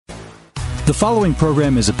The following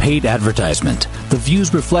program is a paid advertisement. The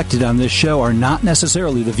views reflected on this show are not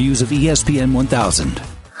necessarily the views of ESPN 1000. Follow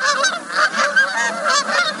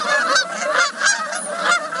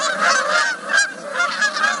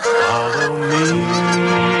me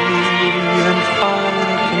and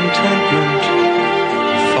find contentment.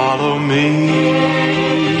 Follow me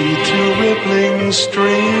to rippling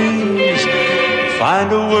streams.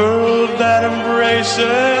 Find a world that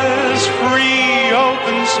embraces free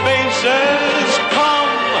open spaces. Come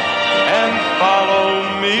and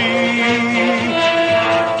follow me.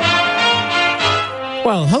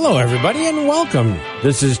 Well, hello, everybody, and welcome.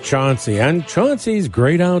 This is Chauncey and Chauncey's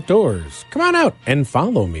Great Outdoors. Come on out and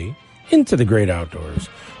follow me into the great outdoors.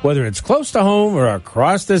 Whether it's close to home or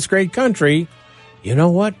across this great country, you know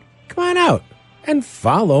what? Come on out and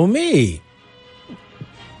follow me.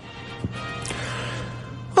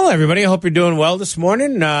 Well, everybody, I hope you're doing well this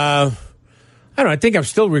morning. I don't know, I think I'm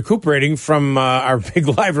still recuperating from our big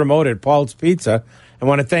live remote at Paul's Pizza. I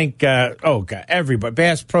want to thank, everybody,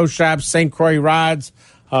 Bass Pro Shops, St. Croix Rods,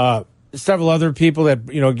 several other people that,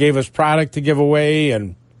 gave us product to give away,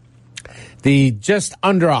 and the just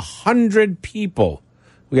under 100 people.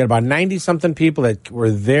 We got about 90-something people that were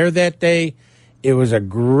there that day. It was a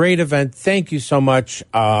great event. Thank you so much.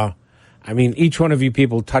 Each one of you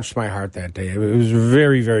people touched my heart that day. It was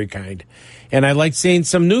very, very kind. And I like seeing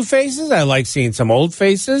some new faces. I like seeing some old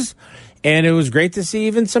faces. And it was great to see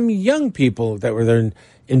even some young people that were there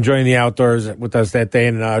enjoying the outdoors with us that day.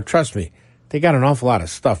 And trust me, they got an awful lot of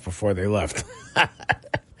stuff before they left.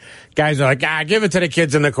 Guys are like, give it to the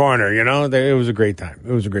kids in the corner. It was a great time.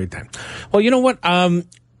 It was a great time. Well, you know what?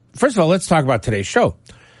 First of all, let's talk about today's show.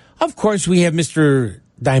 Of course, we have Mr.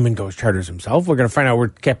 Diamond Ghost Charters himself. We're going to find out where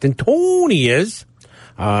Captain Tony is.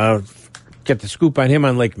 Get the scoop on him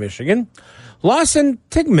on Lake Michigan. Lawson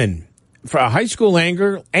Tigman, for a high school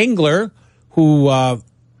angler who has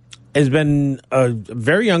been a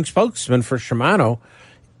very young spokesman for Shimano,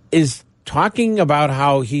 is talking about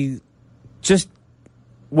how he just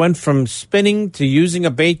went from spinning to using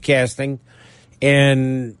a bait casting,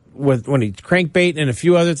 and when he crankbait and a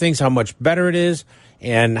few other things, how much better it is,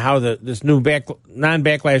 and how this new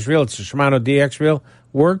non-backlash reel, it's a Shimano DX reel,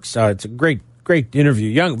 works. It's a great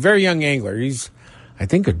interview. Very young angler. He's, I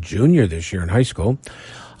think, a junior this year in high school.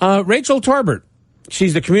 Rachel Torbert.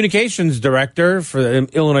 She's the communications director for the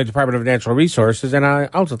Illinois Department of Natural Resources, and I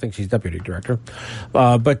also think she's deputy director.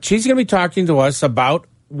 But she's going to be talking to us about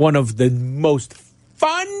one of the most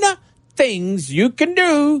fun things you can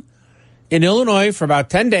do in Illinois for about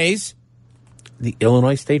 10 days, the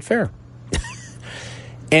Illinois State Fair.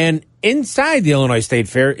 And inside the Illinois State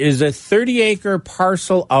Fair is a 30-acre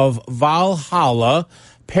parcel of Valhalla,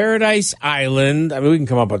 Paradise Island. We can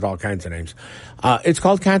come up with all kinds of names. It's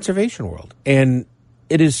called Conservation World, and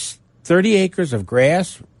it is 30 acres of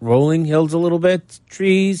grass, rolling hills a little bit,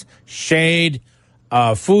 trees, shade,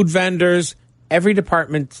 food vendors, every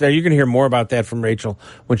department there. You're going to hear more about that from Rachel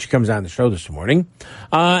when she comes on the show this morning.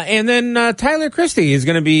 And then Tyler Christie is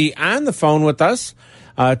going to be on the phone with us.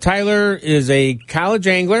 Tyler is a college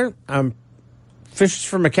angler, fishes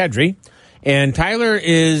for McKedry, and Tyler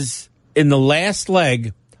is in the last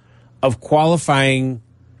leg of qualifying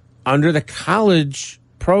under the college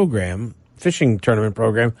program, fishing tournament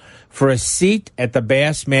program, for a seat at the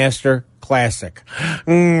Bassmaster Classic.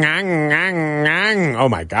 Oh,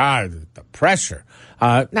 my God, the pressure.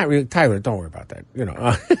 Not really, Tyler, don't worry about that,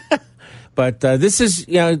 But this is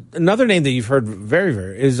another name that you've heard very,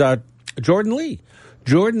 very, is Jordan Lee.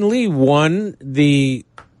 Jordan Lee won the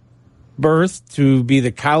berth to be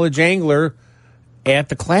the college angler at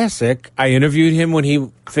the Classic. I interviewed him when he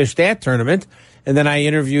fished that tournament, and then I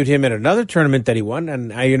interviewed him at another tournament that he won,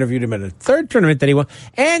 and I interviewed him at a third tournament that he won,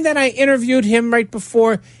 and then I interviewed him right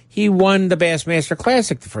before he won the Bassmaster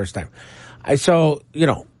Classic the first time.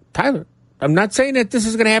 Tyler, I'm not saying that this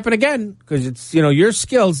is going to happen again, because it's, your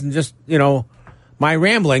skills and just, my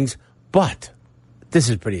ramblings, but this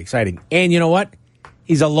is pretty exciting. And you know what?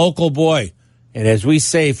 He's a local boy. And as we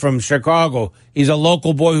say from Chicago, he's a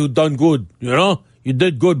local boy who done good. You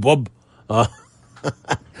did good, bub.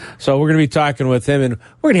 So we're going to be talking with him, and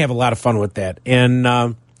we're going to have a lot of fun with that. And,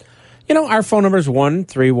 our phone number is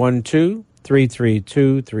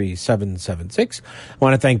 1-312-332-3776. I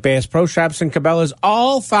want to thank Bass Pro Shops and Cabela's,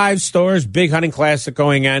 all 5 stores, big hunting classic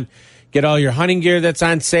going on. Get all your hunting gear that's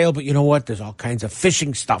on sale, but you know what? There's all kinds of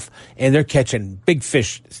fishing stuff, and they're catching big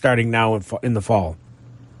fish starting now in the fall.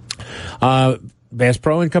 Bass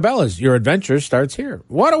Pro and Cabela's, your adventure starts here.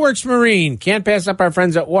 Waterworks Marine, can't pass up our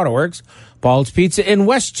friends at Waterworks. Paul's Pizza in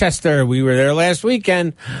Westchester, we were there last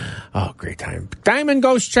weekend. Oh, great time. Diamond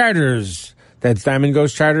Ghost Charters, That's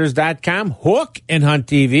DiamondGhostCharters.com, Hook and Hunt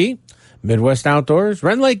TV, Midwest Outdoors,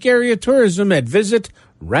 Rend Lake Area Tourism at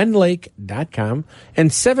visitRendLake.com,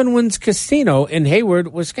 and Seven Winds Casino in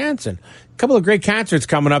Hayward, Wisconsin. A couple of great concerts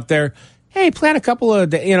coming up there. Hey, plan a couple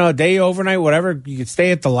of, a day, overnight, whatever. You can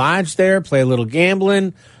stay at the lodge there, play a little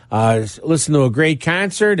gambling, listen to a great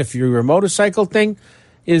concert. If your motorcycle thing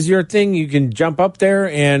is your thing, you can jump up there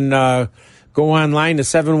and go online to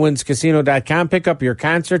sevenwindscasino.com, pick up your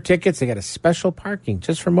concert tickets. They got a special parking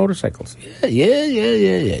just for motorcycles.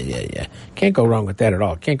 Yeah. Can't go wrong with that at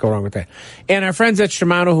all. Can't go wrong with that. And our friends at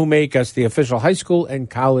Shimano, who make us the official high school and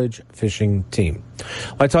college fishing team.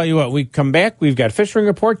 Well, I tell you what, we come back, we've got Fishing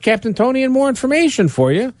Report, Captain Tony, and more information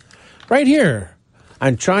for you right here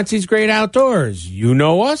on Chauncey's Great Outdoors. You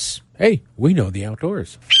know us. Hey, we know the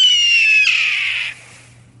outdoors.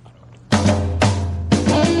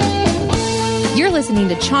 You're listening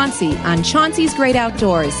to Chauncey on Chauncey's Great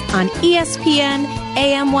Outdoors on ESPN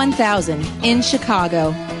AM 1000 in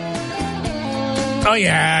Chicago. Oh,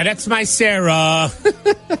 yeah, that's my Sarah.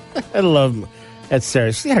 I love that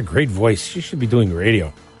Sarah. She's got a great voice. She should be doing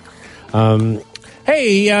radio.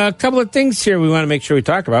 Hey, a couple of things here we want to make sure we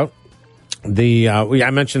talk about.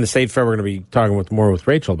 I mentioned the State Fair. We're going to be talking more with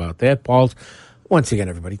Rachel about that. Paul's. Once again,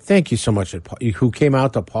 everybody, thank you so much who came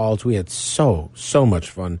out to Paul's. We had so much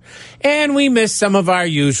fun. And we missed some of our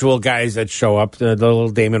usual guys that show up, the little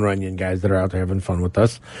Damon Runyon guys that are out there having fun with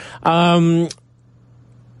us.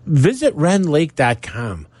 Visit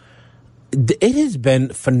RendLake.com. It has been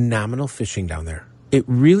phenomenal fishing down there. It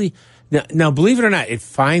really... Now, believe it or not, the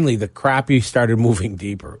crappie started moving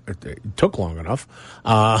deeper. It took long enough.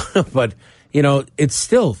 But... it's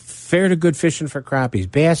still fair to good fishing for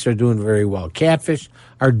crappies. Bass are doing very well. Catfish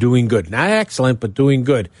are doing good. Not excellent, but doing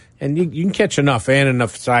good. And you can catch enough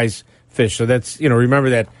size fish. So that's, remember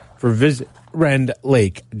that for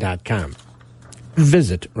visitrendlake.com.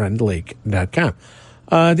 Visitrendlake.com.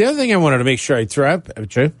 The other thing I wanted to make sure I threw up,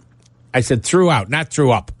 I said threw out, not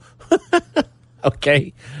threw up.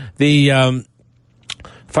 Okay. The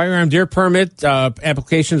firearm deer permit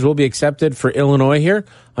applications will be accepted for Illinois here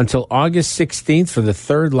until August 16th for the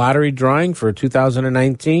third lottery drawing for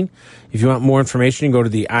 2019. If you want more information, you can go to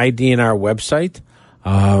the IDNR website.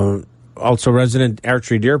 Also, resident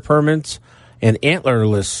archery deer permits and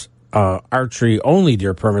antlerless archery-only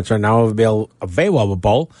deer permits are now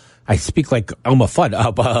available. I speak like Elma Fudd.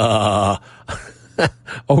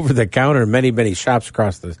 Over the counter in many shops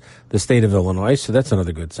across the state of Illinois, so that's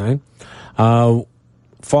another good sign. Fall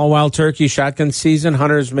wild turkey shotgun season.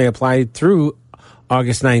 Hunters may apply through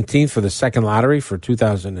August 19th for the second lottery for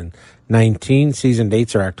 2019. Season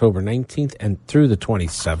dates are October 19th and through the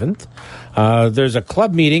 27th. There's a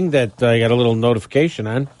club meeting that I got a little notification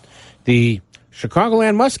on. The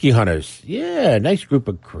Chicagoland Muskie Hunters. Yeah, nice group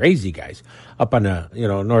of crazy guys up on the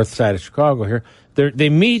north side of Chicago here. They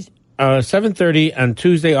meet 7:30 on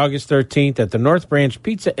Tuesday, August 13th at the North Branch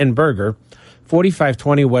Pizza and Burger,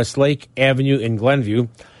 4520 West Lake Avenue in Glenview.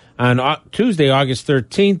 On Tuesday, August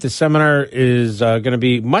 13th, the seminar is going to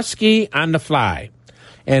be Muskie on the Fly.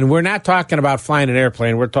 And we're not talking about flying an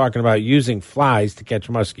airplane. We're talking about using flies to catch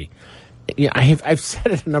muskie. Yeah, I've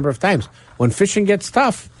said it a number of times. When fishing gets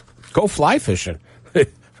tough, go fly fishing.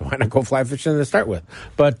 Why not go fly fishing to start with?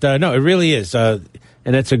 But, no, it really is. And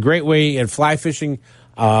it's a great way in fly fishing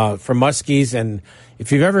for muskies. And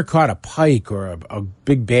if you've ever caught a pike or a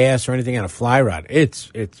big bass or anything on a fly rod,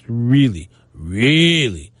 it's really,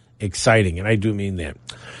 really exciting, and I do mean that.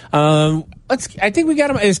 I think we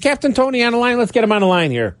got him. Is Captain Tony on the line? Let's get him on the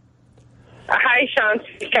line here. Hi, Sean.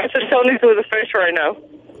 Captain Tony's with the fish right now.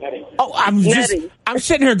 Oh, I'm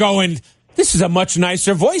sitting here going, this is a much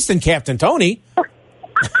nicer voice than Captain Tony.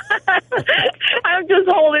 I'm just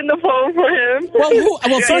holding the phone for him.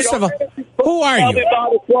 Well, first of all, who are you?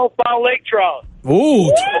 About a 12-pound lake trout.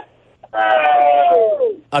 Ooh.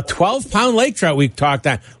 A 12-pound lake trout we talked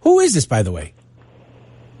on. Who is this, by the way?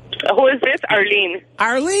 Who is this? Arlene.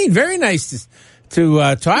 Arlene, very nice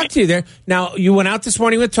to talk to you there. Now, you went out this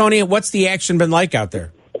morning with Tony. What's the action been like out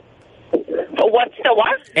there? What's the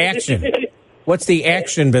what? Action. What's the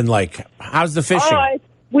action been like? How's the fishing?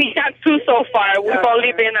 We got two so far. We've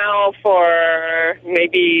only been out for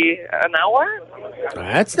maybe an hour.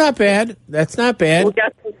 That's not bad. That's not bad. We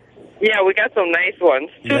got some nice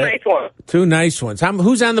ones. Nice ones. Two nice ones.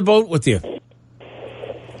 Who's on the boat with you?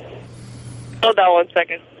 Hold on 1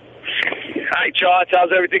 second. Hi, Charles.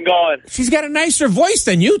 How's everything going? She's got a nicer voice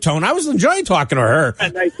than you, Tone. I was enjoying talking to her. A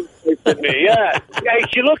nicer voice than me, yeah. Yeah,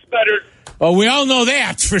 she looks better. Well, we all know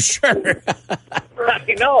that for sure. I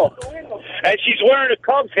know. And she's wearing a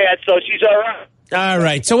Cubs hat, so she's all right. All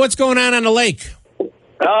right. So what's going on the lake?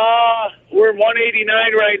 We're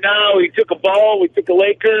 189 right now. We took a ball. We took a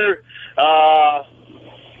Laker.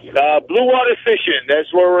 Blue water fishing.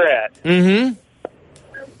 That's where we're at. Mm-hmm.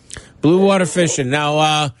 Blue water fishing.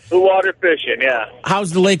 Now, Blue water fishing, yeah.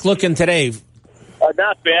 how's the lake looking today?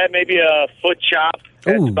 Not bad. Maybe a foot chop.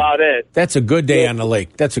 That's Ooh. about it. That's a good day on the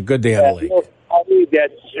lake. That's a good day on the lake.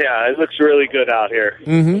 It looks really good out here.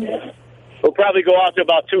 Mm-hmm. We'll probably go out to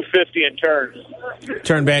about 250 and turn.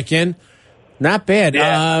 Turn back in. Not bad.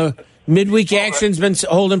 Yeah. Midweek action's been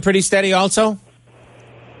holding pretty steady also?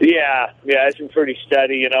 Yeah, it's been pretty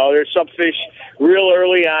steady. You know, there's some fish real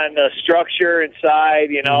early on the structure inside,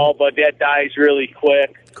 you know, but that dies really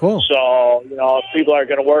quick. Cool. So, you know, if people are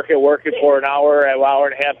going to work it for an hour and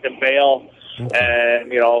a half, then bail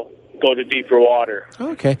and, you know, go to deeper water.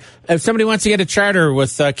 Okay. If somebody wants to get a charter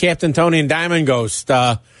with Captain Tony and Diamond Ghost,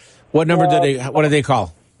 what number what do they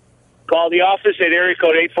call? Call the office at area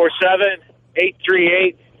code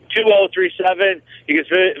 847-838-2037. You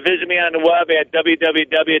can visit me on the web at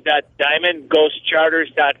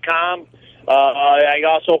www.diamondghostcharters.com. I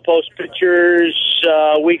also post pictures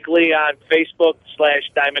weekly on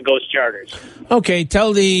Facebook/Diamond Ghost Charters. Okay,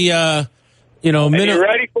 tell the you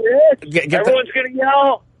ready for this? Everyone's going to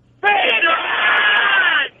yell,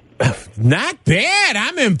 Not bad.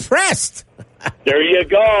 I'm impressed. There you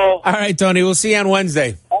go. All right, Tony. We'll see you on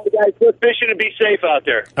Wednesday. All right, guys, good fishing and be safe out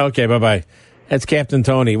there. Okay, bye-bye. That's Captain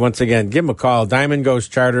Tony. Once again, give him a call,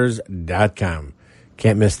 diamondghostcharters.com.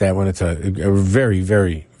 Can't miss that one. It's a very,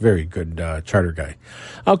 very, very good charter guy.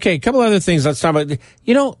 Okay, a couple other things. Let's talk about,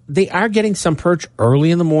 they are getting some perch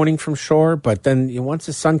early in the morning from shore, but then once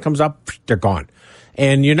the sun comes up, they're gone.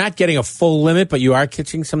 And you're not getting a full limit, but you are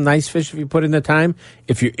catching some nice fish if you put in the time.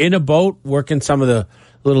 If you're in a boat, working some of the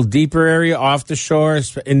little deeper area off the shore,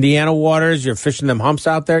 Indiana waters, you're fishing them humps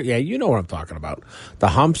out there. Yeah, you know what I'm talking about. The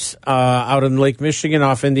humps out in Lake Michigan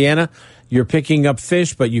off Indiana, you're picking up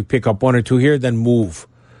fish, but you pick up one or two here, then move.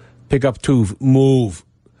 Pick up two, move.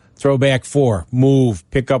 Throw back four, move.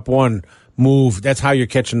 Pick up one, move. That's how you're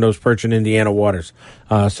catching those perch in Indiana waters.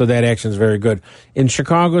 So that action is very good. In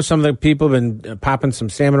Chicago, some of the people have been popping some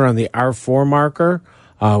salmon around the R4 marker,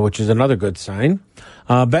 which is another good sign.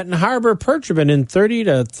 Benton Harbor perch have been in 30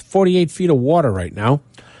 to 48 feet of water right now,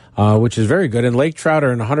 which is very good. And lake trout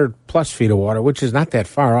are in 100-plus feet of water, which is not that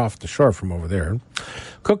far off the shore from over there.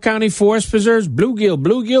 Cook County Forest Preserves,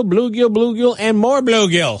 bluegill, and more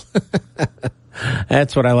bluegill.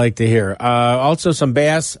 That's what I like to hear. Also some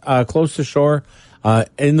bass close to shore,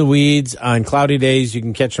 in the weeds. On cloudy days, you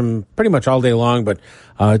can catch them pretty much all day long, but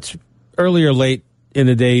it's early or late in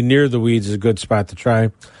the day near the weeds is a good spot to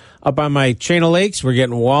try. Up on my chain of lakes, we're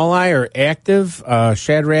getting walleye are active.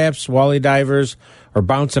 Shad raps, walleye divers are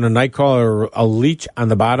bouncing a night call or a leech on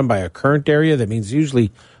the bottom by a current area. That means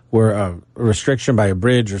usually we're a restriction by a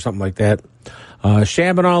bridge or something like that.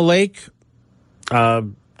 Shabanaw Lake,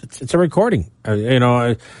 it's a recording.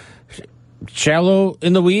 Shallow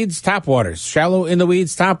in the weeds, top waters. Shallow in the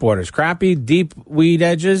weeds, top waters. Crappie, deep weed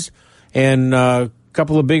edges, and a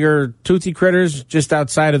couple of bigger toothy critters just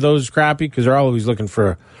outside of those crappie because they're always looking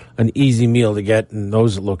for an easy meal to get in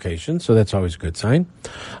those locations, so that's always a good sign.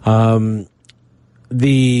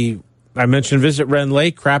 I mentioned Visit Wren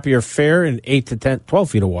Lake. Crappie are fair in 8 to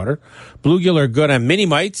 12 feet of water. Bluegill are good on mini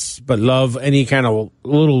mites, but love any kind of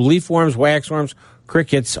little leafworms, waxworms,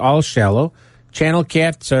 crickets, all shallow. Channel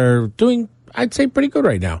cats are doing, I'd say, pretty good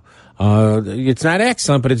right now. It's not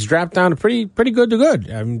excellent, but it's dropped down to pretty good to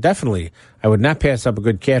good. I mean, definitely. I would not pass up a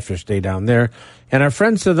good catfish day down there. And our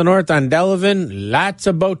friends to the north on Delavan, lots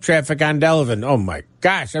of boat traffic on Delavan. Oh, my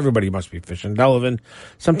gosh, everybody must be fishing Delavan.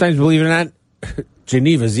 Sometimes, believe it or not,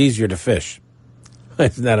 Geneva's easier to fish.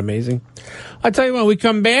 Isn't that amazing? I'll tell you when we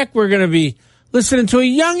come back, we're going to be listening to a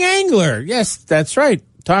young angler. Yes, that's right.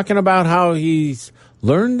 Talking about how he's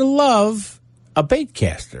learned to love a bait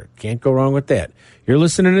caster. Can't go wrong with that. You're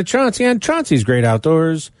listening to Chauncey on Chauncey's Great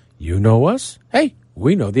Outdoors. You know us. Hey,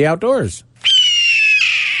 we know the outdoors.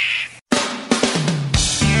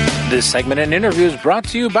 This segment and interview is brought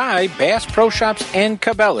to you by Bass Pro Shops and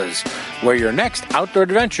Cabela's, where your next outdoor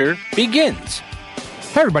adventure begins.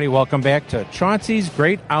 Hey, everybody. Welcome back to Chauncey's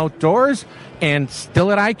Great Outdoors and still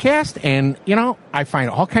at ICAST. And, I find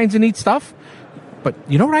all kinds of neat stuff. But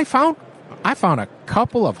you know what I found? I found a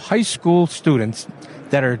couple of high school students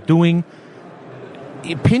that are doing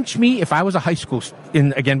pinch me if I was a high school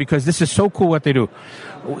again, because this is so cool what they do.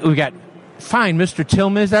 We got Mr.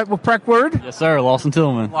 Tillman. Is that the correct word? Yes, sir. Lawson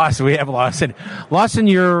Tillman. Lawson, we have Lawson. Lawson,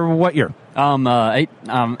 you're what year?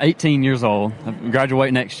 I'm 18 years old. I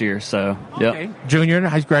graduate next year, so okay. Junior in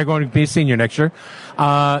high school, going to be a senior next year.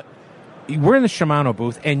 we're in the Shimano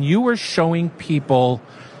booth, and you were showing people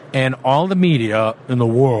and all the media in the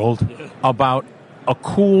world about a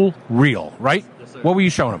cool reel, right? What were you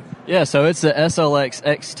showing them? Yeah, so it's the SLX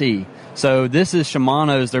XT. So this is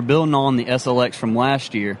Shimano's. They're building on the SLX from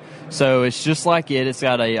last year. So it's just like it. It's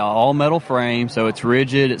got a all-metal frame, so it's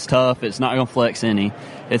rigid, it's tough, it's not going to flex any.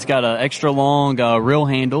 It's got an extra long reel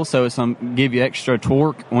handle, so it's going to give you extra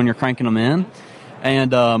torque when you're cranking them in.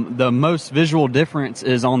 And the most visual difference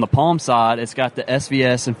is on the palm side, it's got the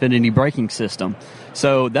SVS Infinity braking system.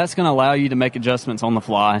 So that's going to allow you to make adjustments on the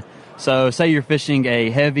fly. So say you're fishing a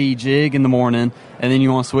heavy jig in the morning, and then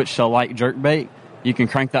you want to switch to a light jerkbait. You can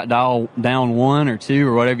crank that dial down 1 or 2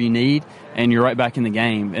 or whatever you need, and you're right back in the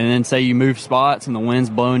game. And then say you move spots and the wind's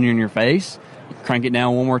blowing you in your face, crank it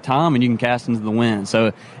down one more time, and you can cast into the wind.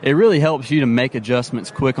 So it really helps you to make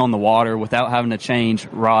adjustments quick on the water without having to change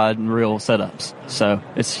rod and reel setups. So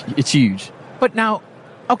it's huge. But now,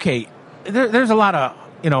 okay, there's a lot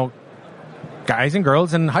of, guys and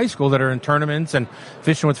girls in high school that are in tournaments and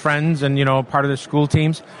fishing with friends and, part of their school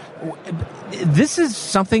teams. This is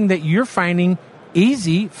something that you're finding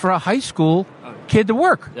easy for a high school kid to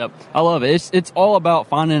work. Yep, I love it. It's all about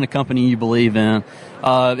finding a company you believe in.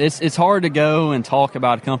 It's hard to go and talk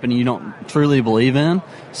about a company you don't truly believe in.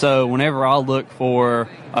 So whenever I look for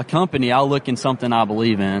a company, I look in something I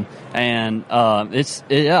believe in, and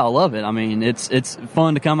I love it. I mean, it's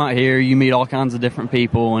fun to come out here. You meet all kinds of different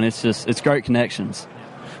people, and it's great connections.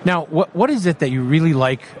 Now, what is it that you really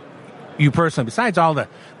like? You personally, besides all the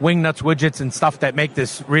wing nuts widgets and stuff that make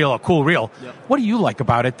this reel a cool reel, yep. What do you like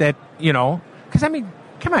about it that, because I mean,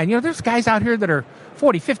 come on, there's guys out here that are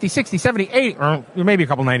 40, 50, 60, 70, 80, or maybe a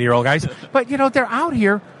couple 90-year-old guys, but, they're out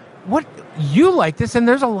here. What you like this, and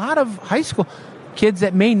there's a lot of high school kids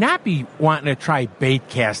that may not be wanting to try bait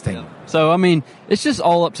casting. Yeah. So, I mean, it's just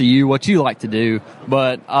all up to you, what you like to do.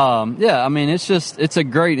 But, I mean, it's a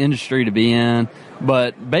great industry to be in,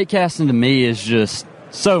 but bait casting to me is just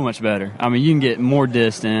so much better. I mean, you can get more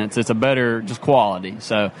distance. It's a better just quality.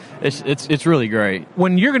 So it's really great.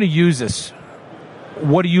 When you're going to use this,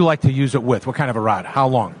 what do you like to use it with? What kind of a rod? How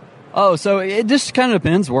long? Oh, so it just kind of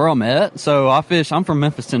depends where I'm at. So I'm from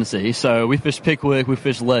Memphis, Tennessee. So we fish Pickwick, we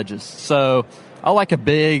fish ledges. So I like a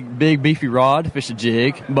big, beefy rod to fish a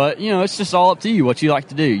jig. But, it's just all up to you, what you like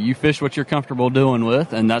to do. You fish what you're comfortable doing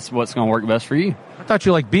with, and that's what's going to work best for you. I thought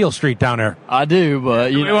you liked Beale Street down there. I do,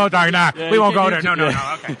 but we won't talk. Nah, we won't go there. No.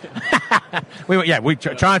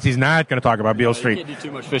 Okay. Chauncey's not going to talk about Beale Street. You can't do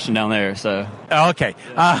too much fishing down there. So okay,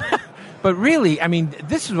 but really, I mean,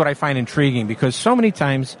 this is what I find intriguing because so many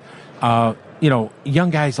times, young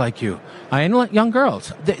guys like you and young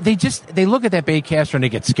girls, they look at that bait caster and they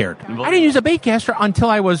get scared. I didn't use a bait caster until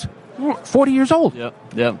I was 40 years old.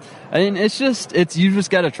 Yep. And you just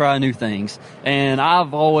got to try new things. And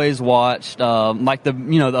I've always watched, like the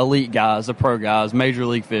elite guys, the pro guys, Major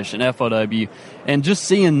League Fishing, FOW, and just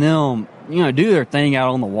seeing them, do their thing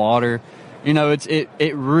out on the water.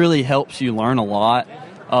 It really helps you learn a lot.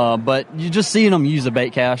 But you just seeing them use a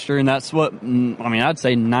bait caster, and that's what, I'd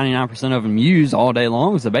say 99% of them use all day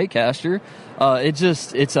long is the bait caster.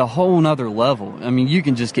 It's a whole nother level. I mean, you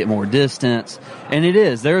can just get more distance, and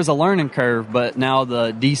there's a learning curve, but now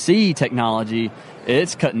the DC technology,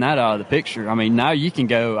 it's cutting that out of the picture. I mean, now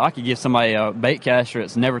I could give somebody a bait caster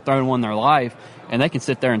that's never thrown one in their life, and they can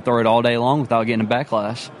sit there and throw it all day long without getting a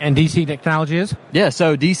backlash. And DC technology is? Yeah,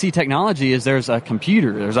 so DC technology is there's an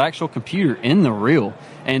actual computer in the reel.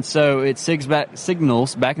 And so it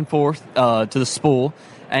signals back and forth to the spool,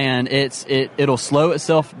 and it'll slow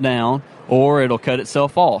itself down or it'll cut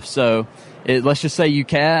itself off. So let's just say you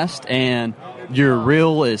cast and your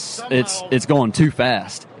reel it's going too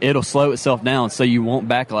fast. It'll slow itself down so you won't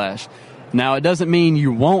backlash. Now, it doesn't mean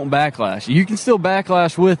you won't backlash. You can still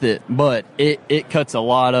backlash with it, but it cuts a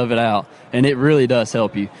lot of it out, and it really does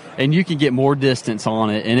help you. And you can get more distance on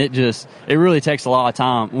it, and it really takes a lot of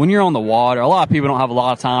time. When you're on the water, a lot of people don't have a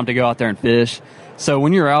lot of time to go out there and fish. So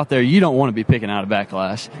when you're out there, you don't want to be picking out a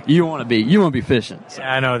backlash. You want to be fishing. So.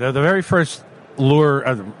 Yeah, I know. The very first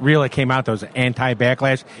lure reel that came out that was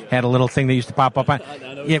anti-backlash had a little thing that used to pop up on.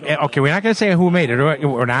 Yeah, okay, we're not going to say who made it.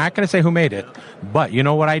 We're not going to say who made it. But you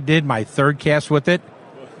know what I did? My third cast with it,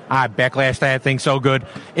 I backlashed that thing so good.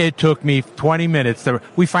 It took me 20 minutes.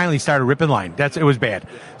 We finally started ripping line. It was bad.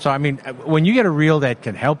 So, I mean, when you get a reel that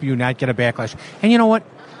can help you not get a backlash, and you know what?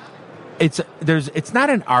 It's not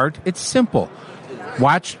an art. It's simple.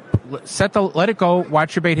 Let it go.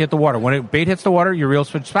 Watch your bait hit the water. When bait hits the water, your reel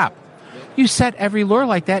should stop. You set every lure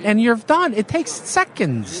like that, and you're done. It takes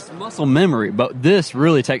seconds. It's muscle memory, but this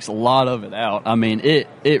really takes a lot of it out. I mean, it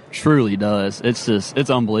truly does. It's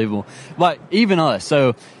unbelievable. Like, even us.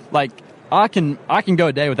 So, like, I can go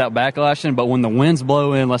a day without backlashing, but when the wind's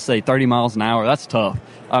blowing, let's say 30 miles an hour, that's tough.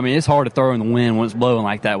 I mean, it's hard to throw in the wind when it's blowing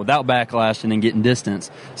like that without backlashing and getting distance.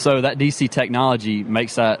 So that DC technology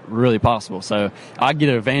makes that really possible. So I get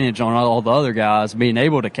an advantage on all the other guys being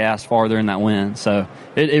able to cast farther in that wind. So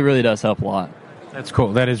it really does help a lot. That's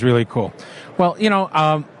cool. That is really cool. Well,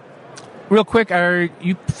 real quick, are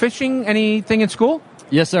you fishing anything in school?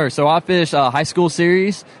 Yes, sir. So I fish high school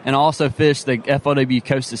series, and I also fish the FLW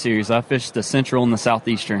Costa series. I fish the Central and the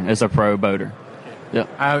Southeastern as a pro boater. Yep.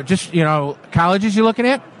 Colleges you looking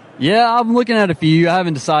at? Yeah, I'm looking at a few. I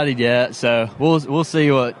haven't decided yet, so we'll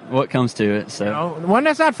see what comes to it. So one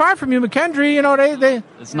that's not far from you, McKendree. they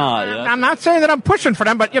it's not. Yeah. I'm not saying that I'm pushing for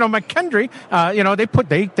them, but McKendree,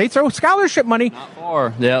 they throw scholarship money. Not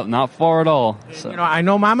far. Yeah, not far at all. So. I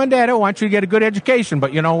know Mom and Dad want you to get a good education,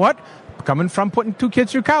 but you know what? Coming from putting 2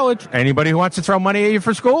 kids through college, anybody who wants to throw money at you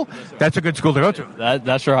for school, that's a good school to go to.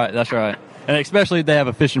 That's right. That's right. And especially if they have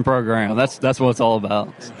a fishing program. That's what it's all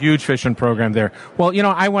about. Huge fishing program there. Well,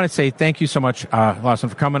 I want to say thank you so much, Lawson,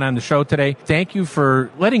 for coming on the show today. Thank you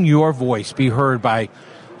for letting your voice be heard by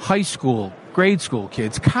high school, grade school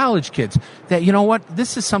kids, college kids, that,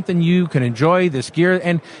 this is something you can enjoy, this gear.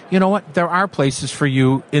 And there are places for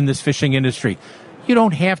you in this fishing industry. You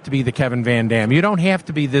don't have to be the Kevin Van Dam. You don't have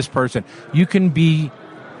to be this person. You can be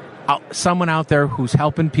someone out there who's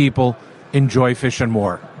helping people enjoy fishing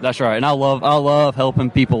more. That's right. And I love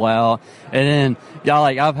helping people out. And then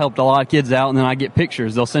I've helped a lot of kids out, and then I get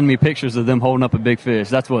pictures. They'll send me pictures of them holding up a big fish.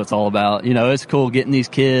 That's what it's all about. It's cool getting these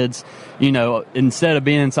kids, instead of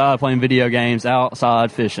being inside playing video games,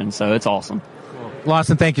 outside fishing. So it's awesome. Cool.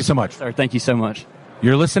 Lawson, thank you so much. Sir, thank you so much.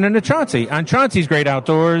 You're listening to Chauncey on Chauncey's Great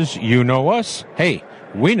Outdoors. You know us. Hey,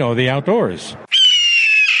 we know the outdoors.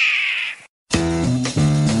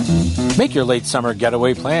 Make your late summer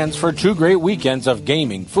getaway plans for 2 great weekends of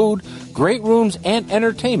gaming, food, great rooms, and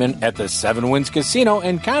entertainment at the Seven Winds Casino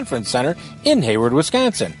and Conference Center in Hayward,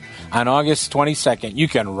 Wisconsin. On August 22nd, you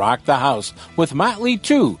can rock the house with Motley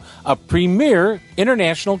 2, a premier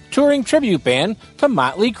international touring tribute band to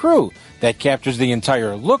Motley Crue that captures the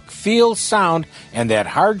entire look, feel, sound, and that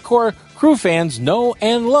hardcore Crue fans know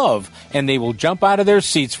and love, and they will jump out of their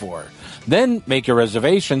seats for. Then make your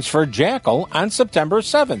reservations for Jackal on September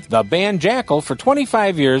 7th. The band Jackal, for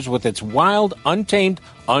 25 years with its wild, untamed,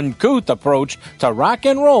 uncouth approach to rock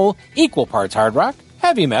and roll, equal parts hard rock,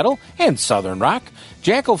 heavy metal, and southern rock.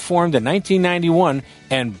 Jackal formed in 1991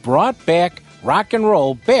 and brought back rock and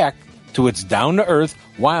roll back to its down-to-earth,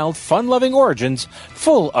 wild, fun-loving origins,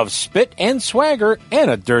 full of spit and swagger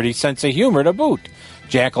and a dirty sense of humor to boot.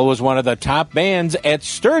 Jackal was one of the top bands at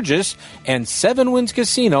Sturgis, and Seven Winds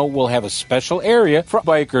Casino will have a special area for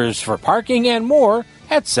bikers for parking and more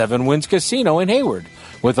at Seven Winds Casino in Hayward.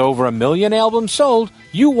 With over 1 million albums sold,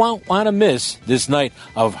 you won't want to miss this night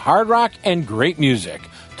of hard rock and great music.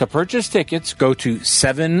 To purchase tickets, go to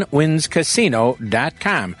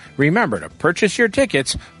sevenwindscasino.com. Remember, to purchase your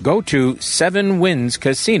tickets, go to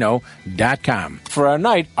sevenwindscasino.com for a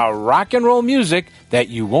night of rock and roll music that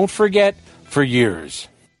you won't forget for years.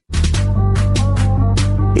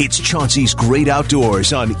 It's Chauncey's Great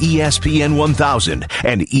Outdoors on ESPN 1000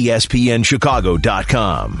 and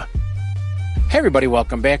ESPNChicago.com. Hey everybody,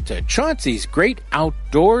 welcome back to Chauncey's Great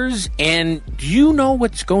Outdoors. And do you know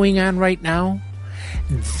what's going on right now?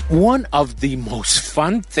 One of the most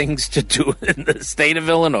fun things to do in the state of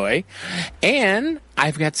Illinois. And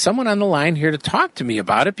I've got someone on the line here to talk to me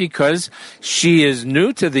about it because she is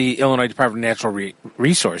new to the Illinois Department of Natural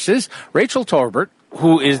Resources. Rachel Torbert,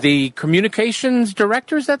 who is the communications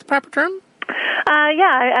director, is that the proper term?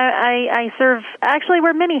 I serve, actually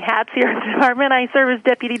wear many hats here in the department. I serve as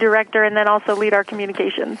deputy director and then also lead our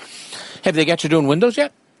communications. Have they got you doing windows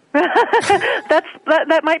yet?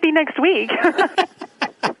 That might be next week.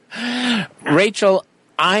 Rachel,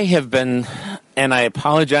 I have been, and I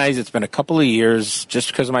apologize, it's been a couple of years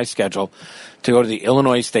just because of my schedule to go to the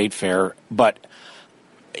Illinois State Fair, but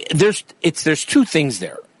there's 2 things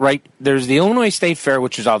there, right? There's the Illinois State Fair,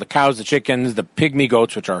 which is all the cows, the chickens, the pygmy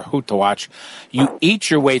goats, which are a hoot to watch. You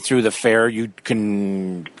eat your way through the fair. You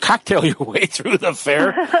can cocktail your way through the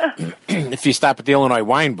fair if you stop at the Illinois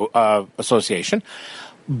Wine Association.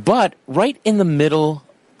 But right in the middle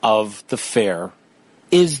of the fair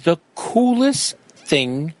is the coolest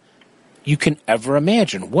thing you can ever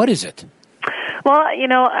imagine. What is it? Well,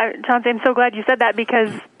 Chauncey, I'm so glad you said that because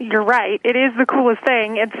you're right. It is the coolest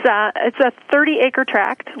thing. It's a 30-acre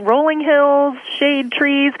tract, rolling hills, shade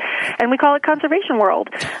trees, and we call it Conservation World.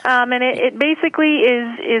 And it basically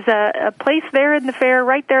is a place there in the fair,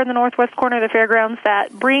 right there in the northwest corner of the fairgrounds,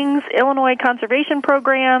 that brings Illinois conservation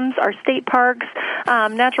programs, our state parks,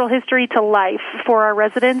 natural history to life for our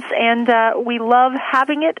residents. And we love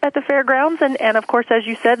having it at the fairgrounds. And of course, as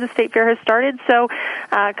you said, the state fair has started. So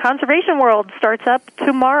Conservation World starts up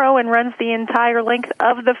tomorrow and runs the entire length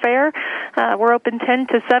of the fair. We're open 10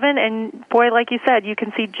 to 7, and boy, like you said, you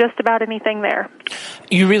can see just about anything there.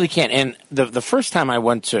 You really can. And the first time I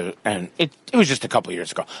went to, and it was just a couple of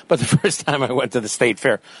years ago, but the first time I went to the state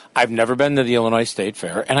fair, I've never been to the Illinois State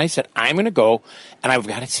Fair, and I said, I'm going to go, and I've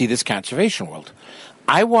got to see this Conservation World.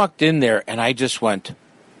 I walked in there, and I just went,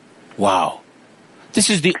 wow, this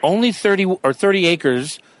is the only 30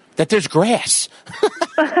 acres that there's grass.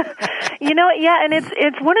 Yeah, and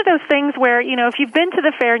it's one of those things where, if you've been to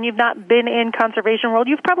the fair and you've not been in Conservation World,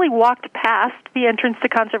 you've probably walked past the entrance to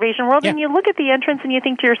Conservation World, and you look at the entrance and you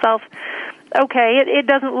think to yourself, okay, it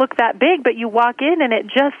doesn't look that big, but you walk in and it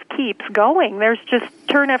just keeps going. There's just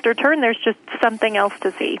turn after turn, there's just something else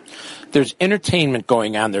to see. There's entertainment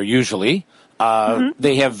going on there usually.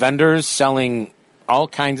 They have vendors selling all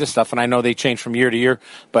kinds of stuff, and I know they change from year to year,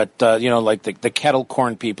 but, like the kettle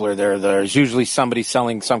corn people are there. There's usually somebody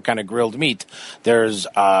selling some kind of grilled meat. There's,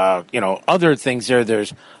 other things there.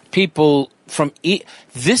 There's people from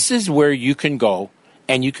this is where you can go,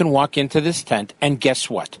 and you can walk into this tent, and guess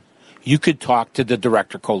what? You could talk to the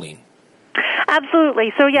director, Colleen.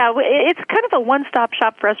 Absolutely. So yeah, it's kind of a one-stop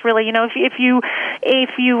shop for us, really. If you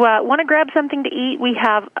want to grab something to eat, we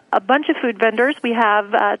have a bunch of food vendors. We have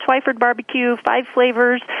Twyford Barbecue, 5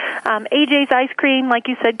 flavors, AJ's Ice Cream, like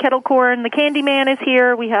you said, Kettle Corn. The Candyman is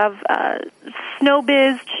here. We have Snow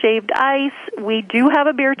Biz, Shaved Ice. We do have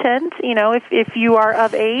a beer tent. If you are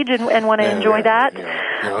of age and want to enjoy that.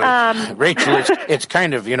 Rachel, it's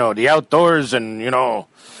kind of the outdoors and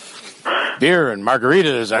beer and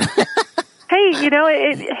margaritas and. Hey,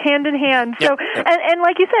 it hand in hand. So, and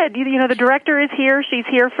like you said, the director is here. She's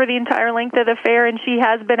here for the entire length of the fair, and she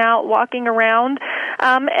has been out walking around.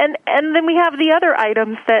 And then we have the other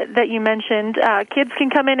items that you mentioned. Kids can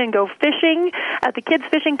come in and go fishing at the kids'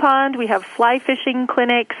 fishing pond. We have fly fishing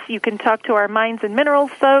clinics. You can talk to our mines and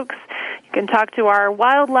minerals folks. You can talk to our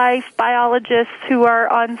wildlife biologists who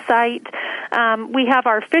are on site. We have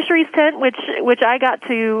our fisheries tent, which I got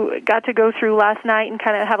to go through last night and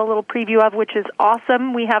kind of have a little preview of, which is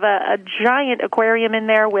awesome. We have a giant aquarium in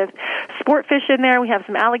there with sport fish in there. We have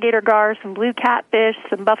some alligator gar, some blue catfish,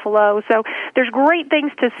 some buffalo. So there's great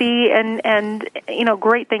things to see and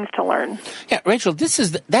great things to learn. Yeah, Rachel,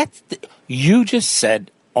 you just said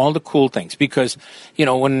all the cool things because, I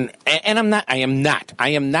am not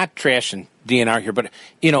trashing DNR here, but,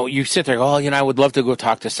 you sit there, I would love to go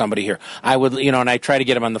talk to somebody here. I would, and I try to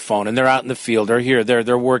get them on the phone, and they're out in the field, they're here,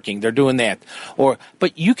 they're working, they're doing that.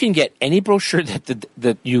 But you can get any brochure that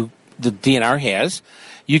the DNR has.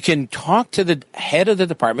 You can talk to the head of the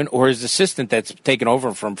department or his assistant that's taken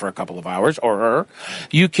over from for a couple of hours, or her.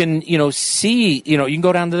 You can, see, you can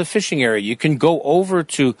go down to the fishing area. You can go over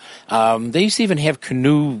to, they used to even have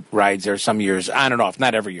canoe rides there some years, on and off,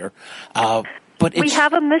 not every year. But we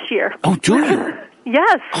have them this year. Oh, do you?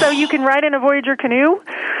 Yes, so you can ride in a Voyager canoe.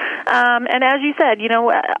 And as you said,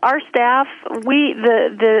 our staff,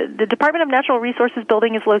 the Department of Natural Resources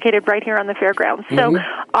building is located right here on the fairgrounds. So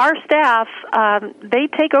our staff, they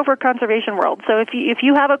take over Conservation World. So if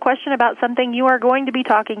you have a question about something, you are going to be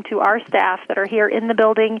talking to our staff that are here in the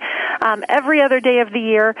building every other day of the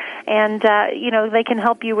year, and they can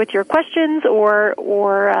help you with your questions or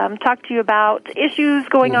talk to you about issues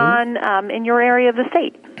going on in your area of the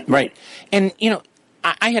state. Right, and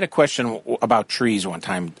I had a question about trees one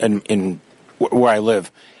time in where I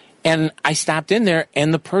live, and I stopped in there,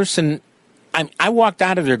 and the person, I walked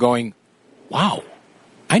out of there going, wow,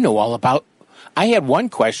 I know all about, I had one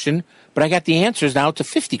question, but I got the answers now to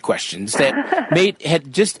 50 questions that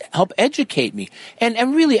had just helped educate me.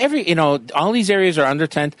 And really all these areas are under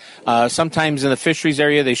tent. Sometimes in the fisheries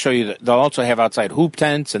area, they show you that they'll also have outside hoop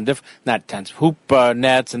tents and hoop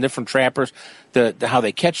nets and different trappers. How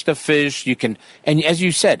they catch the fish. You can, and as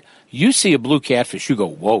you said, you see a blue catfish, you go,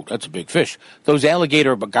 whoa, that's a big fish. Those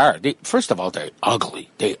alligator gar, first of all, they're ugly.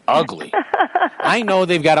 They ugly. I know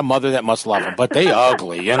they've got a mother that must love them, but they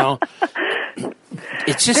ugly,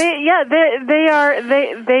 It's just they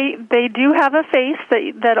do have a face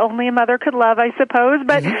that only a mother could love, I suppose.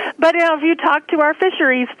 But but if you talk to our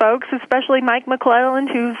fisheries folks, especially Mike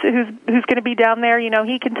McClelland, who's going to be down there,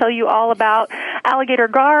 he can tell you all about alligator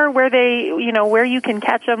gar, where you can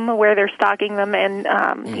catch them, where they're stocking them, and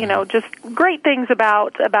just great things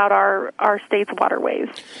about our state's waterways.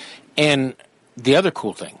 And the other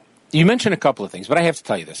cool thing, you mentioned a couple of things, but I have to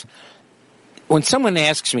tell you this. When someone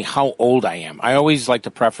asks me how old I am, I always like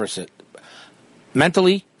to preface it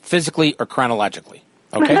mentally, physically, or chronologically.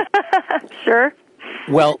 Okay? Sure.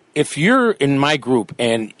 Well, if you're in my group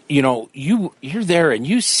and, you're there and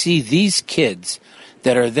you see these kids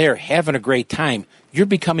that are there having a great time, you're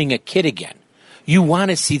becoming a kid again. You want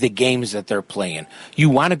to see the games that they're playing. You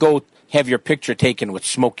want to go have your picture taken with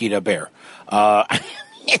Smokey the Bear.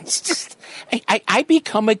 It's just, I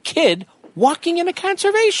become a kid walking in a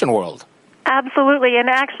conservation world. Absolutely. And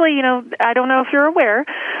actually, I don't know if you're aware,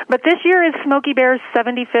 but this year is Smokey Bear's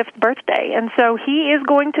 75th birthday. And so he is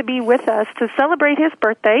going to be with us to celebrate his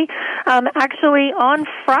birthday, actually on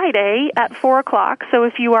Friday at 4 o'clock. So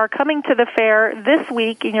if you are coming to the fair this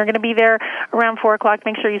week and you're going to be there around 4 o'clock,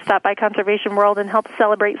 make sure you stop by Conservation World and help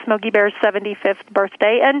celebrate Smokey Bear's 75th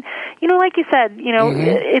birthday. And, like you said,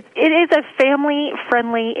 it is a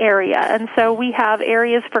family-friendly area. And so we have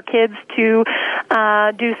areas for kids to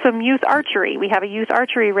do some youth archery. We have a youth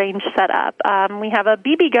archery range set up. We have a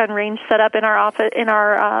BB gun range set up in our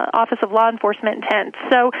office of law enforcement tent.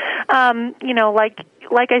 So,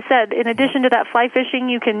 like I said, in addition to that fly fishing,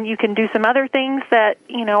 you can do some other things that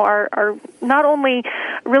are not only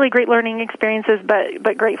really great learning experiences,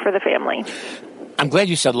 but great for the family. I'm glad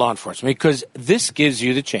you said law enforcement, because this gives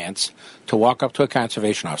you the chance to walk up to a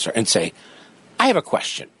conservation officer and say, I have a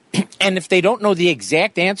question. And if they don't know the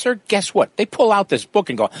exact answer, guess what? They pull out this book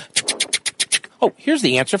and go, oh, here's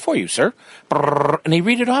the answer for you, sir. And they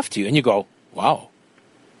read it off to you, and you go, wow.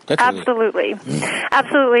 Absolutely.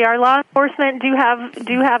 Absolutely. Our law enforcement do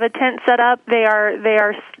have a tent set up. They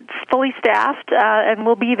are fully staffed and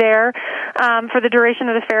will be there for the duration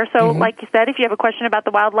of the fair. So, like you said, if you have a question about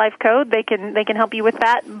the wildlife code, they can help you with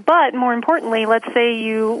that. But more importantly, let's say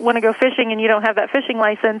you want to go fishing and you don't have that fishing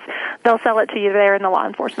license, they'll sell it to you there in the law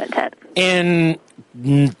enforcement tent. And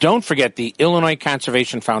don't forget, the Illinois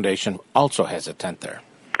Conservation Foundation also has a tent there.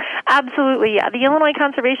 Absolutely, yeah. The Illinois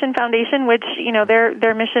Conservation Foundation, which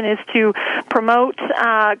their mission is to promote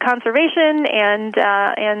conservation and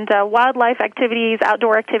wildlife activities,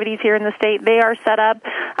 outdoor activities here in the state. They are set up,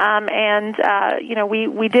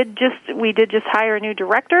 we did just hire a new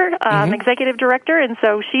director, executive director, and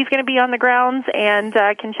so she's going to be on the grounds and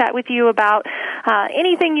can chat with you about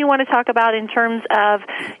anything you want to talk about in terms of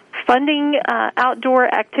funding outdoor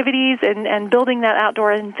activities and building that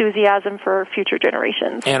outdoor enthusiasm for future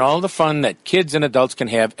generations. And all the fun that kids and adults can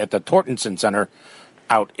have at the Tortenson Center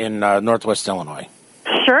out in Northwest Illinois.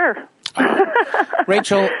 Sure.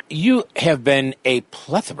 Rachel, you have been a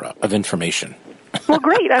plethora of information. Well,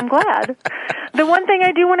 great. I'm glad. The one thing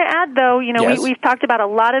I do want to add, though, yes. we've talked about a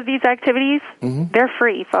lot of these activities. They're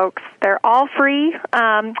free, folks. They're all free.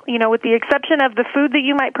 With the exception of the food that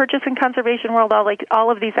you might purchase in Conservation World,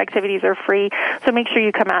 all of these activities are free. So make sure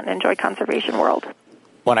you come out and enjoy Conservation World.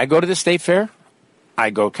 When I go to the state fair, I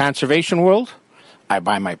go Conservation World. I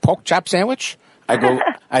buy my pork chop sandwich. I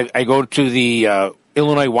go to the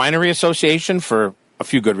Illinois Winery Association for a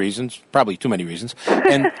few good reasons, probably too many reasons.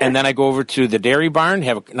 And then I go over to the dairy barn,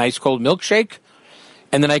 have a nice cold milkshake.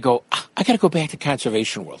 And then I go, I got to go back to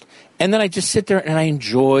Conservation World. And then I just sit there and I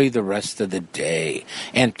enjoy the rest of the day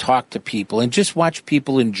and talk to people and just watch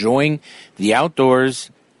people enjoying the outdoors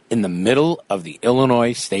in the middle of the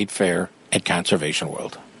Illinois State Fair at Conservation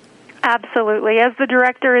World. Absolutely. As the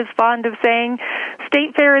director is fond of saying,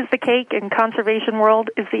 State Fair is the cake and Conservation World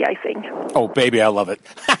is the icing. Oh, baby, I love it.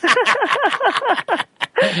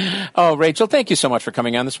 Oh, Rachel, thank you so much for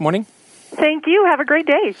coming on this morning. Thank you. Have a great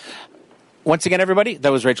day. Once again, everybody,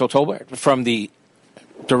 that was Rachel Tolbert from the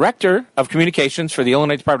Director of Communications for the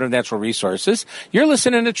Illinois Department of Natural Resources. You're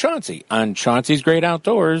listening to Chauncey on Chauncey's Great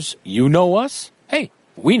Outdoors. You know us. Hey,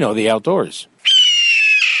 we know the outdoors.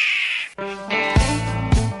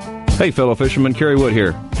 Hey, fellow fisherman, Kerry Wood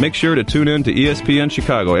here. Make sure to tune in to ESPN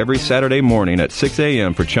Chicago every Saturday morning at 6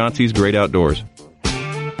 a.m. for Chauncey's Great Outdoors.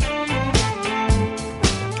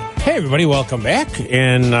 Hey, everybody, welcome back.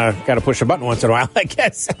 And got to push a button once in a while, I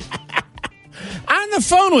guess. On the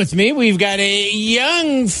phone with me, we've got a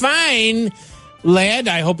young, fine lad.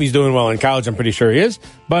 I hope he's doing well in college. I'm pretty sure he is.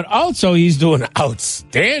 But also, he's doing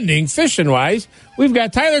outstanding fishing-wise. We've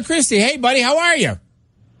got Tyler Christie. Hey, buddy, how are you?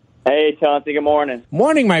 Hey, Chauncey, good morning.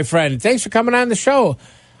 Morning, my friend. Thanks for coming on the show.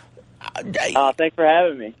 Thanks for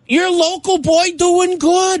having me. Your local boy doing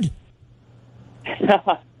good. Yeah,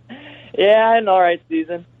 I had an all right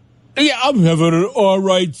season. Yeah, I'm having an all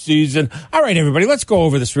right season. All right, everybody, let's go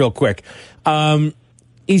over this real quick.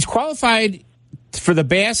 He's qualified for the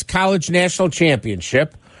Bass College National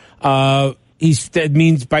Championship. That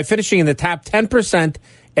means by finishing in the top 10%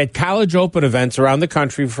 at college open events around the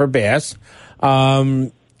country for bass.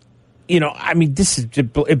 It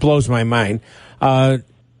blows my mind. The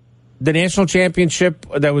national championship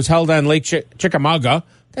that was held on Lake Chickamauga.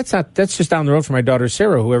 That's just down the road from my daughter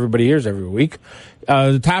Sarah, who everybody hears every week.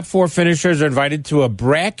 The top 4 finishers are invited to a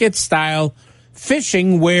bracket style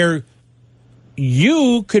fishing where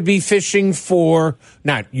you could be fishing for,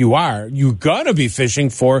 you're gonna be fishing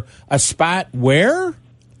for a spot where?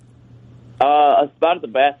 A spot at the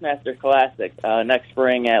Bassmaster Classic next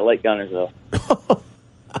spring at Lake Gunnersville.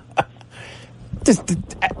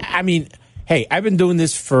 Hey, I've been doing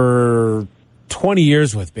this for 20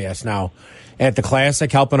 years with bass now at the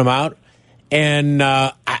Classic, helping them out. And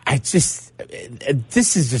this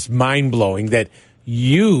is just mind-blowing that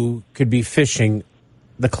you could be fishing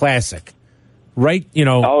the Classic, right?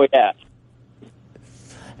 Oh, yeah.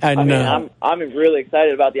 And I'm really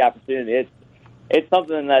excited about the opportunity. It's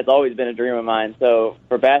something that's always been a dream of mine. So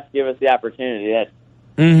for Bass to give us the opportunity, that's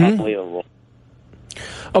unbelievable.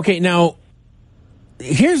 Okay, now,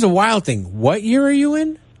 here's a wild thing. What year are you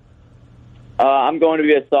in? I'm going to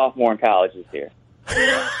be a sophomore in college this year.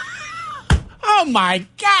 Oh, my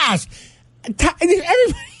gosh.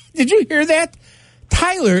 Everybody, did you hear that?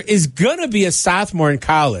 Tyler is going to be a sophomore in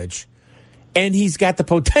college, and he's got the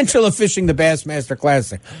potential of fishing the Bassmaster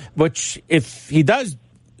Classic, which if he does,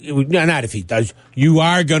 not if he does, you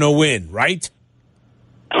are going to win, right?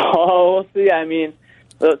 Oh, we'll see. I mean,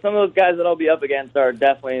 some of those guys that I'll be up against are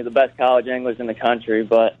definitely the best college anglers in the country,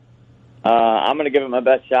 but I'm going to give it my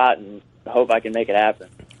best shot and hope I can make it happen.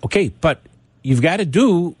 Okay, but you've got to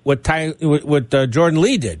do what Jordan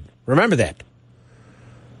Lee did. Remember that.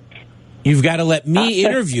 You've got to let me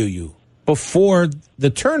interview you before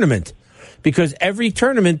the tournament, because every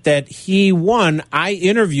tournament that he won, I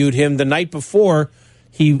interviewed him the night before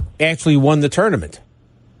he actually won the tournament.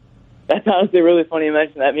 That's honestly really funny you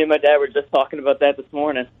mentioned that. Me and my dad were just talking about that this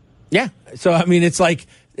morning. Yeah. So, I mean, it's like,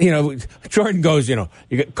 Jordan goes, you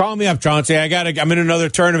call me up, Chauncey. I'm in another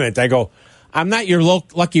tournament. I go, I'm not your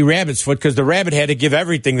lucky rabbit's foot, because the rabbit had to give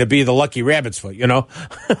everything to be the lucky rabbit's foot,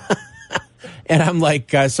 And I'm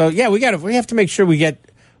like, we have to make sure we get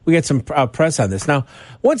some press on this. Now,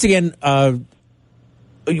 once again,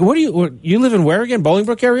 you live in where again?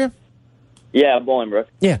 Bolingbrook area? Yeah, Bolingbrook.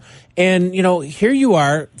 Yeah. And, here you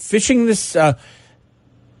are fishing this, and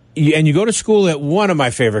you go to school at one of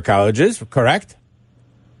my favorite colleges, correct?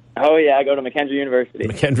 Oh, yeah, I go to McKendree University.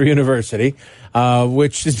 McKendree University,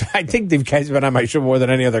 which is, I think these guys have been on my show more than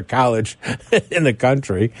any other college in the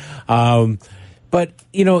country. But,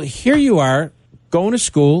 here you are going to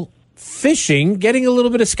school, fishing, getting a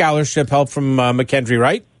little bit of scholarship help from McKendree,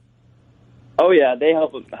 right? Oh, yeah, they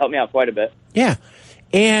help me out quite a bit. Yeah.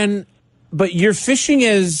 But you're fishing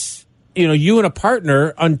as, you and a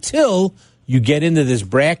partner until you get into this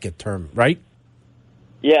bracket term, right?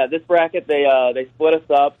 Yeah, this bracket, they split us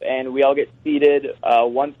up, and we all get seeded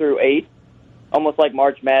 1 through 8, almost like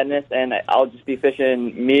March Madness, and I'll just be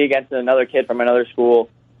fishing me against another kid from another school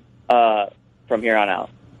from here on out.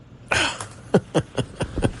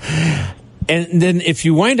 And then if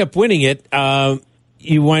you wind up winning it,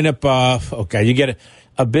 you wind up, you get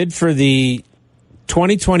a bid for the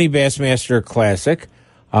 2020 Bassmaster Classic.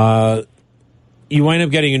 You wind up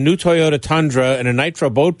getting a new Toyota Tundra and a Nitro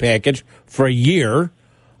boat package for a year.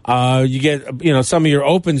 You get, some of your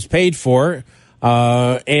opens paid for,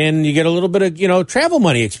 and you get a little bit of, travel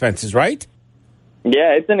money expenses, right?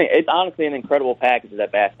 Yeah, it's honestly an incredible package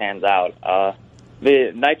that Bass hands out.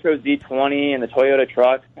 The Nitro Z20 and the Toyota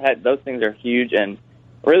truck, those things are huge. And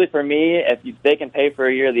really, for me, if they can pay for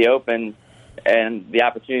a year of the Open and the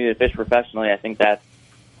opportunity to fish professionally, I think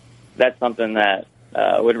that's something that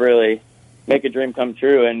would really make a dream come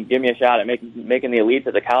true and give me a shot at making the elites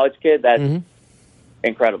as a college kid. That's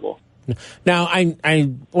incredible. Now,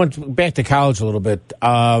 I went back to college a little bit.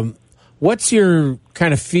 What's your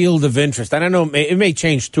kind of field of interest? I don't know, it may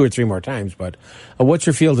change 2 or 3 more times, but what's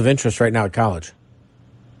your field of interest right now at college?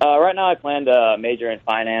 Right now I plan to major in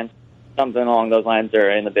finance, something along those lines, or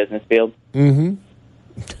in the business field. Mm-hmm.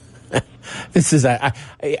 This is, I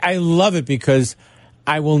love it, because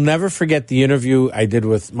I will never forget the interview I did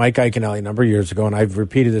with Mike Iaconelli a number of years ago, and I've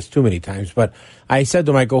repeated this too many times, but I said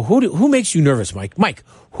to him, I go, who makes you nervous, Mike? Mike,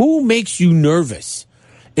 who makes you nervous?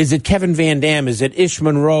 Is it Kevin Van Dam? Is it Ish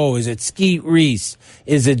Monroe? Is it Skeet Reese?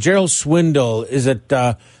 Is it Gerald Swindle? Is it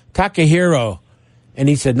Takahiro? And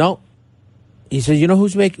he said, no. He said, you know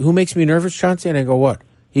who makes me nervous, Chauncey? And I go, what?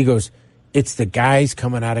 He goes, it's the guys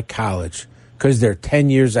coming out of college because they're 10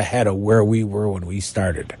 years ahead of where we were when we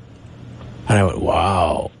started. And I went,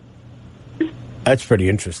 wow. That's pretty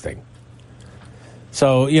interesting.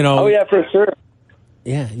 So, you know. Oh, yeah, for sure.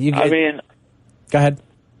 Yeah. Go ahead.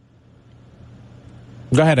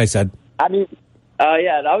 Go ahead, I said. I mean,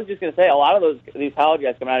 yeah, I was just going to say, a lot of these college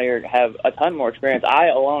guys coming out of here have a ton more experience. I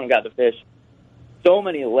alone got to fish so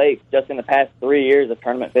many lakes just in the past 3 years of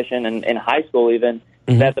tournament fishing and in high school even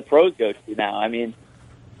that the pros go to now. I mean,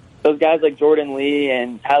 those guys like Jordan Lee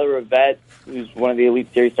and Tyler Rivette, who's one of the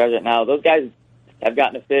Elite Series stars right now, those guys have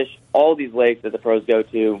gotten to fish all these lakes that the pros go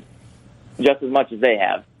to just as much as they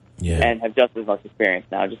have and have just as much experience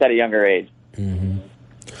now, just at a younger age. Mm-hmm.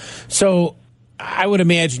 So I would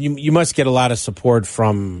imagine you must get a lot of support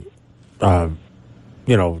from, the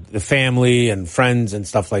family and friends and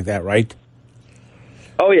stuff like that, right?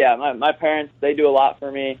 Oh, yeah. My parents, they do a lot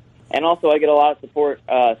for me. And also I get a lot of support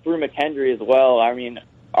through McKendree as well. I mean,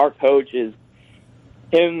 our coach him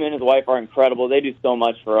and his wife are incredible. They do so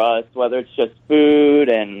much for us, whether it's just food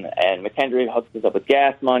and McKendree hooks us up with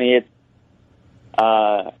gas money. It's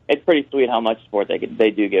pretty sweet how much support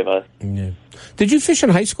they do give us. Yeah. Did you fish in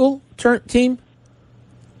high school team?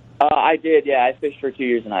 I did, yeah. I fished for 2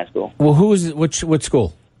 years in high school. Well, who was it? What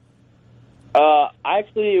school?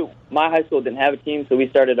 My high school didn't have a team, so we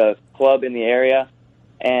started a club in the area,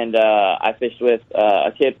 and I fished with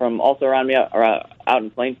a kid from also around me out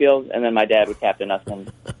in Plainfield, and then my dad would captain us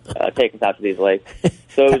and take us out to these lakes.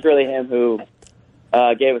 So it was really him who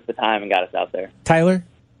gave us the time and got us out there. Tyler,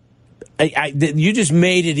 you just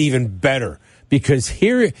made it even better, because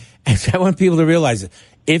here, I want people to realize it.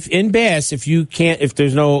 If in Bass, if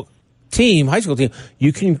there's no high school team,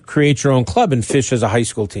 you can create your own club and fish as a high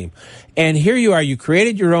school team. And here you are, you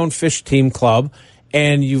created your own fish team club,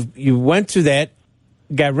 and you went to that,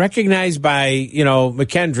 got recognized by,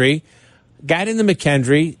 McKendree, got into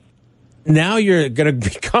McKendree. Now you're going to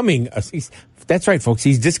becoming, that's right, folks,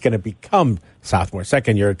 he's just going to become sophomore,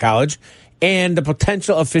 second year of college, and the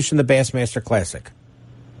potential of fishing the Bassmaster Classic.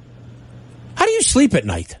 How do you sleep at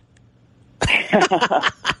night?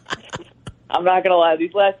 I'm not going to lie.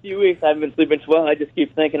 These last few weeks, I've been sleeping well. I just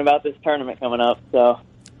keep thinking about this tournament coming up. So,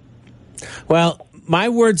 well, my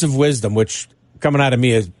words of wisdom, which coming out of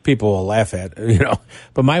me is people will laugh at,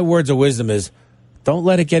 but my words of wisdom is, don't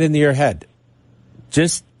let it get into your head.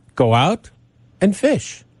 Just go out and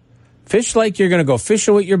fish. Fish like you're going to go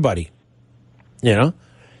fishing with your buddy, and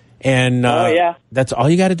that's all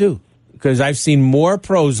you got to do. Because I've seen more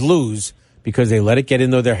pros lose because they let it get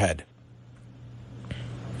into their head.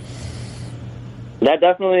 That's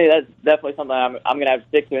definitely something I'm going to have to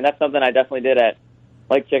stick to, and that's something I definitely did at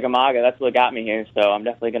Lake Chickamauga. That's what got me here, so I'm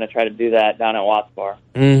definitely going to try to do that down at Watts Bar.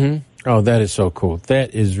 Mm-hmm. Oh, that is so cool.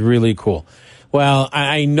 That is really cool. Well,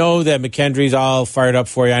 I know that McKendree's all fired up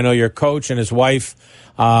for you. I know your coach and his wife,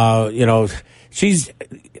 she's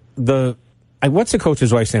what's the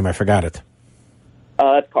coach's wife's name? I forgot it.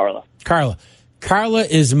 That's Carla. Carla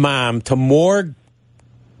is mom to more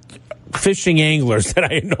fishing anglers that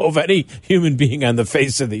I know of any human being on the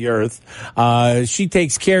face of the earth. She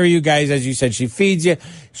takes care of you guys, as you said. She feeds you.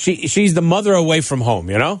 She's the mother away from home,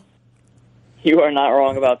 You are not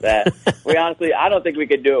wrong about that. I don't think we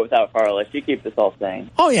could do it without Carla. She keeps us all sane.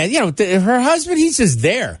 Oh, yeah. Her husband, he's just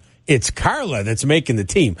there. It's Carla that's making the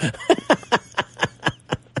team.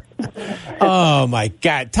 Oh, my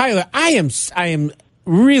God. Tyler, I am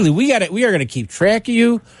really, we are going to keep track of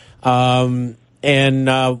you. And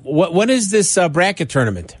when is this bracket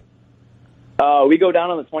tournament? We go down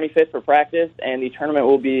on the 25th for practice, and the tournament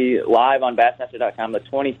will be live on Bassmaster.com the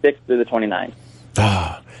 26th through the 29th.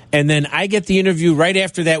 And then I get the interview right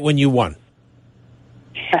after that when you won.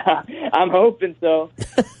 I'm hoping so.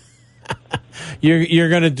 You're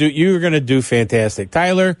gonna do fantastic,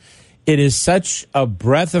 Tyler. It is such a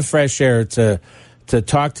breath of fresh air to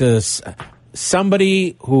talk to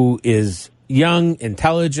somebody who is young,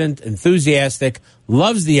 intelligent, enthusiastic,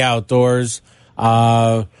 loves the outdoors,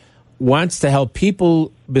 wants to help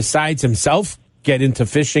people besides himself get into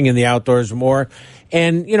fishing in the outdoors more.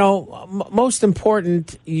 And, most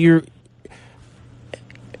important, you're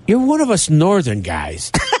one of us northern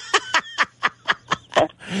guys.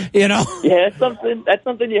 Yeah, that's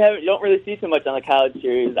something you don't really see too much on the college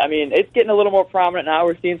series. I mean, it's getting a little more prominent now.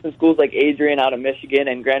 We're seeing some schools like Adrian out of Michigan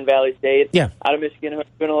and Grand Valley State out of Michigan who are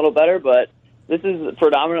doing a little better, but this is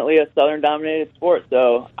predominantly a southern-dominated sport,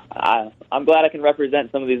 so I'm glad I can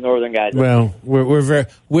represent some of these northern guys. Well,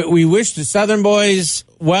 we wish the southern boys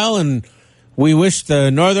well, and we wish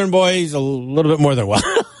the northern boys a little bit more than well.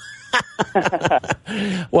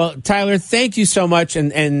 Well, Tyler, thank you so much,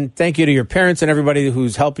 and thank you to your parents and everybody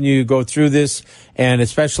who's helping you go through this, and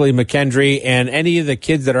especially McKendree and any of the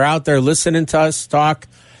kids that are out there listening to us talk.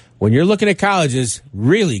 When you're looking at colleges,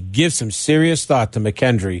 really give some serious thought to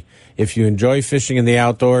McKendree. If you enjoy fishing in the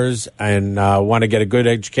outdoors and want to get a good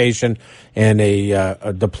education and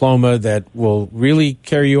a diploma that will really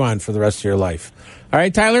carry you on for the rest of your life. All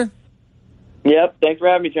right, Tyler? Yep. Thanks for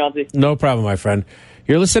having me, Chauncey. No problem, my friend.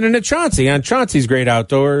 You're listening to Chauncey on Chauncey's Great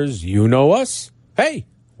Outdoors. You know us. Hey,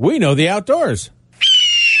 we know the outdoors.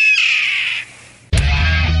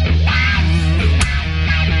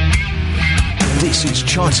 This is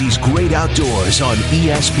Chauncey's Great Outdoors on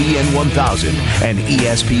ESPN 1000 and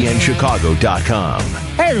ESPNChicago.com.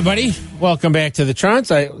 Hey, everybody. Welcome back to the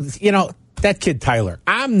Chauncey. That kid Tyler,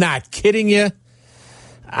 I'm not kidding you.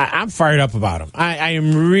 I'm fired up about him. I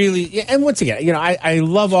am really, and once again, I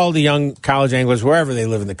love all the young college anglers wherever they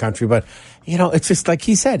live in the country, but, it's just like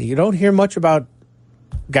he said, you don't hear much about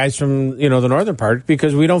guys from, the northern part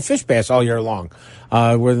because we don't fish bass all year long.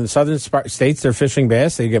 Where in the southern states, they're fishing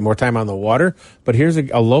bass. They get more time on the water. But here's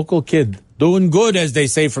a local kid doing good, as they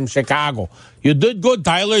say, from Chicago. You did good,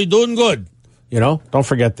 Tyler. You're doing good. Don't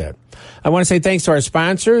forget that. I want to say thanks to our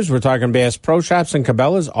sponsors. We're talking Bass Pro Shops and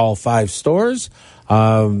Cabela's, all 5 stores.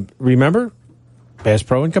 Remember, Bass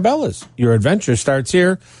Pro and Cabela's. Your adventure starts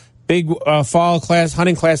here. Big fall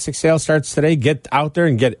hunting classic sale starts today. Get out there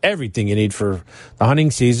and get everything you need for the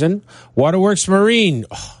hunting season. Waterworks Marine.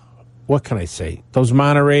 Oh, what can I say? Those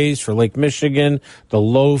Monterey's for Lake Michigan, the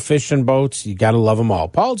low fishing boats, you got to love them all.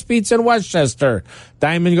 Paul's Pizza in Westchester,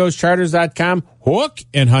 DiamondGhostCharters.com, Hook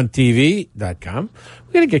and HuntTV.com.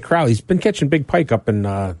 We got to get Crowley. He's been catching big pike up in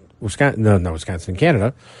Wisconsin, Wisconsin,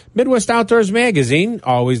 Canada. Midwest Outdoors Magazine,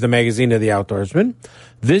 always the magazine of the outdoorsman.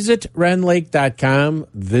 Visit RenLake.com.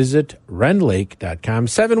 Visit RenLake.com.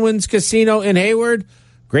 Seven Winds Casino in Hayward.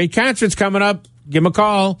 Great concerts coming up. Give them a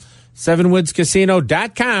call.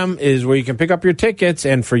 SevenWindsCasino.com is where you can pick up your tickets.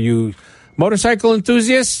 And for you motorcycle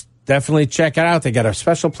enthusiasts, definitely check it out. They got a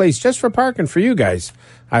special place just for parking for you guys.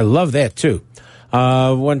 I love that, too.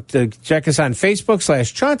 Want to check us on Facebook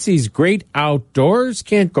 /Chauncey's Great Outdoors.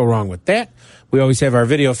 Can't go wrong with that. We always have our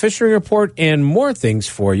video fishing report and more things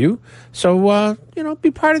for you. So,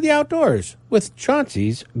 be part of the outdoors with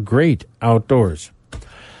Chauncey's Great Outdoors.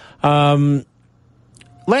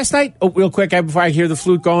 Last night, real quick, before I hear the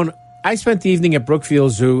flute going, I spent the evening at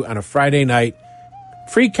Brookfield Zoo on a Friday night.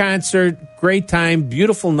 Free concert, great time,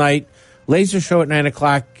 beautiful night, laser show at 9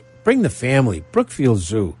 o'clock. Bring the family. Brookfield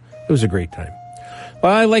Zoo. It was a great time.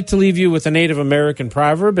 Well, I like to leave you with a Native American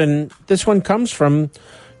proverb, and this one comes from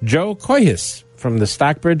Joe Coyhis from the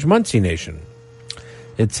Stockbridge Munsee Nation.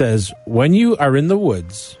 It says, when you are in the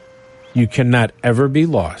woods, you cannot ever be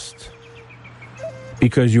lost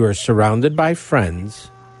because you are surrounded by friends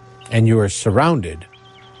and you are surrounded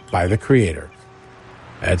by the Creator.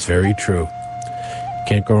 That's very true.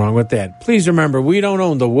 Can't go wrong with that. Please remember, we don't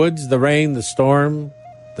own the woods, the rain, the storm,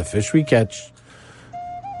 the fish we catch.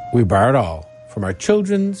 We borrow it all from our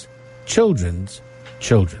children's children's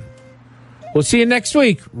children. We'll see you next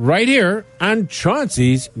week right here on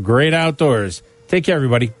Chauncey's Great Outdoors. Take care,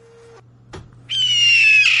 everybody.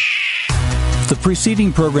 The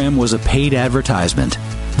preceding program was a paid advertisement.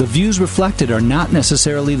 The views reflected are not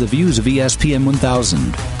necessarily the views of ESPN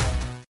 1000.